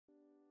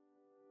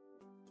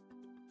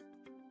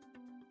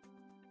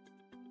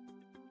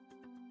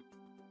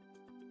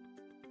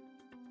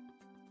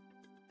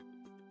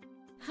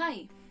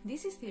Hi,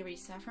 this is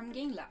Teresa from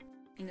GameLab.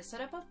 In the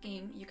SodaPop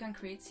game, you can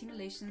create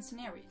simulation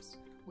scenarios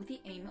with the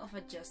aim of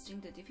adjusting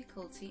the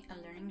difficulty and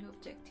learning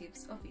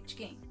objectives of each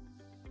game.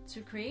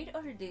 To create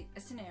or edit a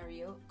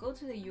scenario, go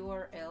to the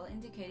URL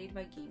indicated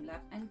by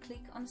GameLab and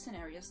click on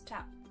Scenarios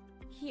tab.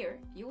 Here,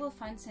 you will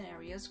find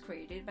scenarios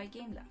created by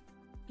GameLab.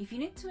 If you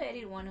need to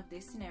edit one of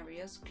these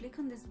scenarios, click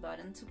on this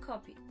button to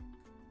copy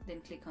it.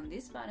 Then click on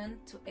this button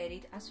to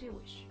edit as you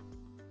wish.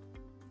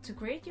 To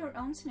create your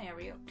own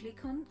scenario,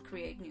 click on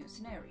Create New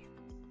Scenario.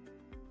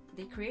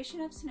 The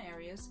creation of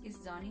scenarios is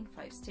done in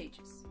 5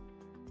 stages.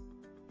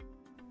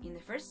 In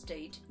the first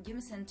stage, you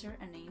must enter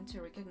a name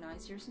to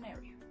recognize your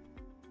scenario.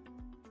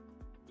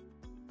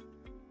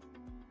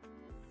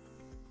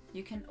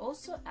 You can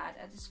also add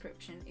a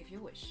description if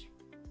you wish.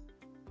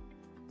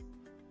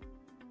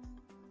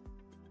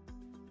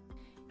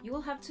 You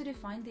will have to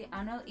define the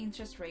annual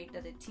interest rate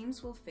that the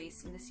teams will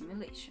face in the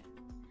simulation.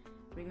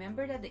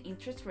 Remember that the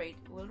interest rate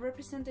will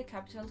represent the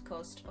capital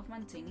cost of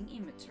maintaining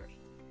inventory.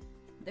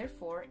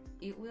 Therefore,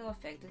 it will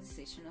affect the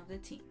decision of the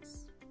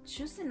teams.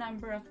 Choose the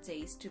number of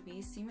days to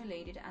be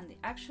simulated and the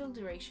actual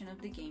duration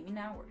of the game in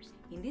hours.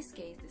 In this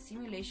case, the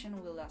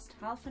simulation will last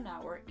half an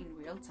hour in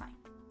real time.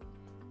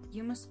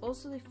 You must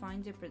also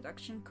define the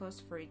production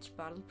cost for each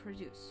bottle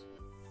produced.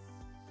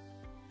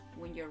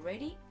 When you're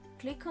ready,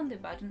 click on the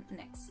button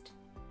Next.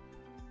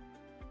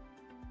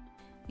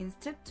 In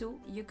step 2,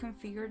 you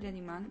configure the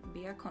demand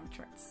via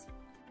contracts.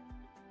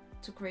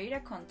 To create a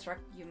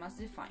contract, you must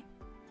define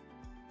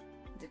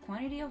the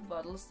quantity of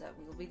bottles that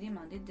will be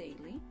demanded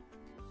daily,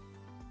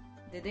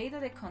 the day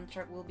that the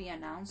contract will be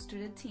announced to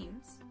the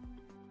teams,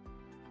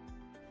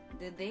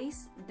 the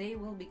days they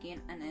will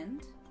begin and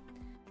end,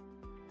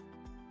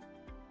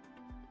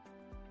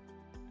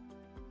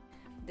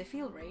 the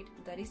fill rate,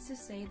 that is to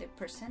say the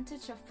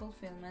percentage of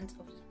fulfillment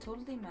of the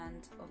total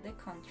demand of the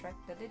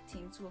contract that the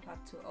teams will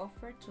have to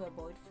offer to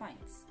avoid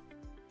fines,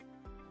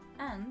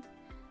 and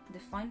the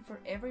fine for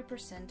every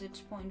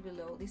percentage point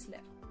below this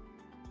level.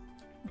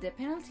 The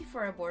penalty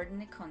for aborting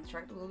the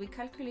contract will be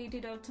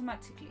calculated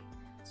automatically,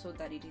 so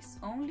that it is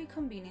only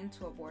convenient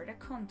to abort a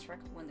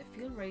contract when the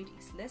fill rate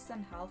is less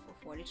than half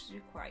of what is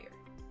required.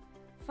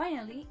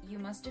 Finally, you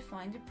must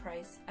define the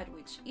price at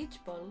which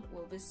each bottle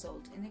will be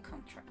sold in the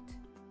contract.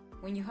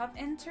 When you have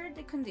entered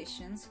the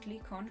conditions,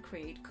 click on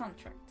Create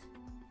Contract.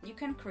 You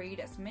can create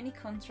as many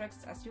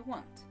contracts as you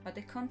want, but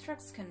the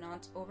contracts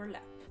cannot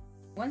overlap.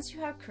 Once you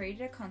have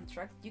created a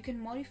contract, you can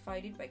modify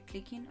it by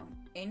clicking on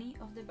any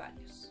of the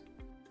values.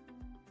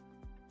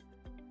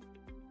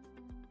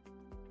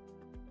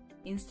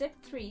 In step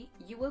 3,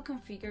 you will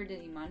configure the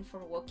demand for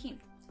walk-in,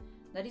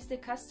 that is the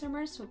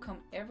customers who come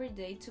every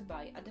day to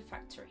buy at the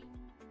factory.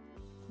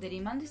 The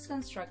demand is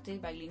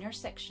constructed by linear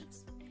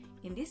sections.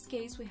 In this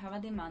case, we have a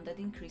demand that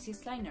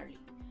increases linearly,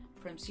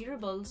 from 0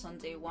 bottles on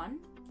day 1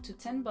 to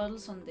 10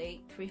 bottles on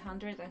day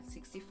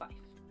 365.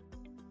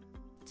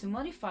 To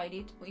modify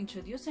it, we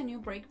introduce a new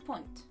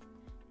breakpoint.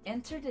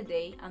 Enter the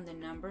day and the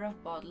number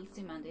of bottles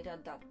demanded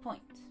at that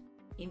point.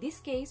 In this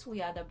case,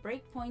 we add a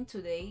breakpoint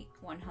to day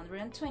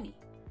 120,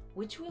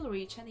 which will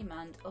reach a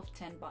demand of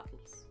 10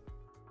 bottles.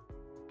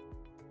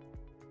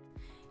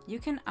 You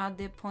can add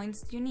the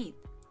points you need,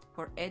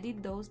 or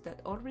edit those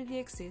that already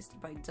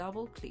exist by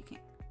double-clicking.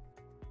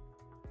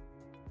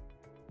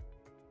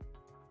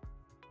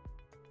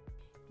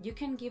 You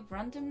can give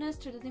randomness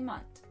to the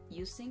demand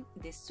using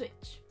this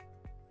switch.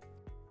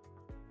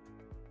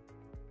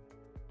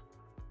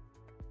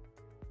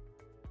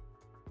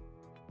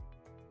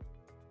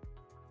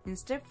 In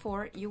step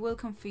 4, you will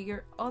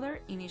configure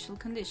other initial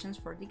conditions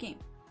for the game.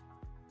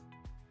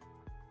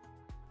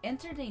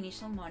 Enter the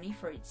initial money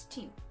for each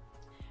team.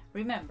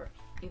 Remember,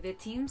 if the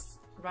teams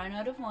run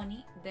out of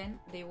money, then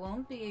they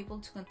won't be able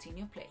to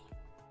continue playing.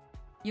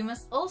 You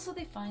must also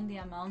define the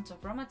amount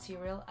of raw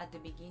material at the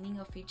beginning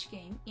of each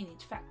game in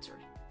each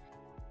factory.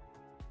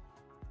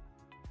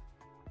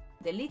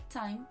 The lead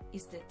time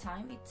is the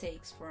time it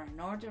takes for an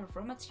order of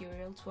raw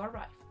material to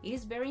arrive. It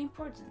is very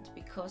important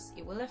because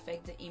it will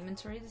affect the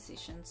inventory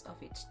decisions of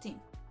each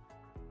team.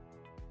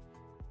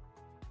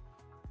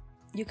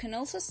 You can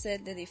also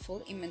set the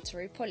default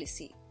inventory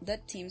policy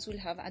that teams will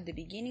have at the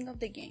beginning of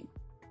the game.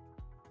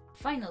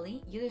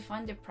 Finally, you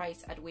define the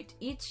price at which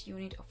each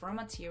unit of raw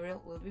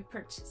material will be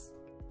purchased,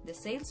 the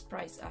sales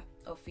price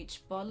of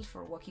each bottle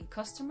for walk-in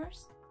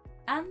customers,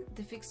 and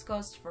the fixed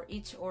cost for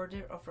each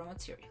order of raw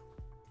material.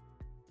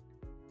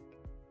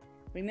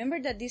 Remember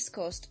that this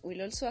cost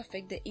will also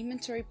affect the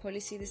inventory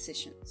policy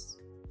decisions.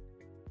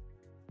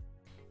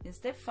 In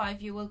step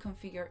 5, you will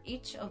configure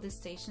each of the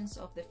stations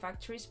of the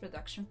factory's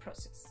production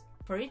process.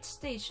 For each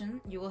station,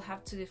 you will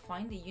have to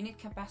define the unit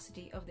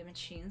capacity of the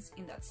machines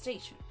in that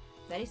station,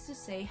 that is to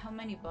say how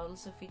many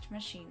bottles of each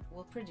machine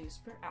will produce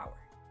per hour.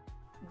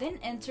 Then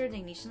enter the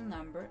initial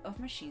number of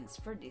machines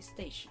for this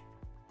station.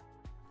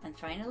 And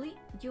finally,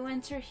 you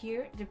enter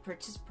here the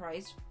purchase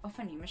price of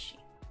a new machine.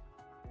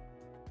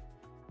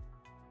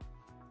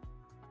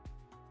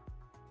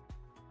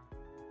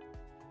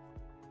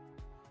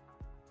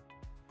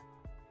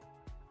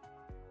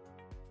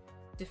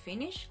 To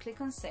finish,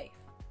 click on Save.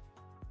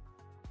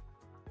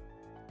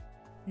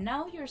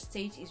 Now your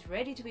stage is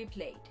ready to be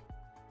played.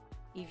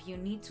 If you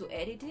need to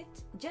edit it,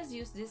 just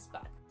use this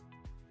button.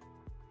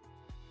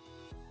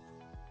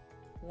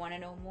 Wanna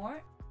know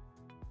more?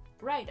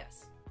 Write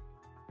us.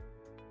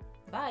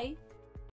 Bye!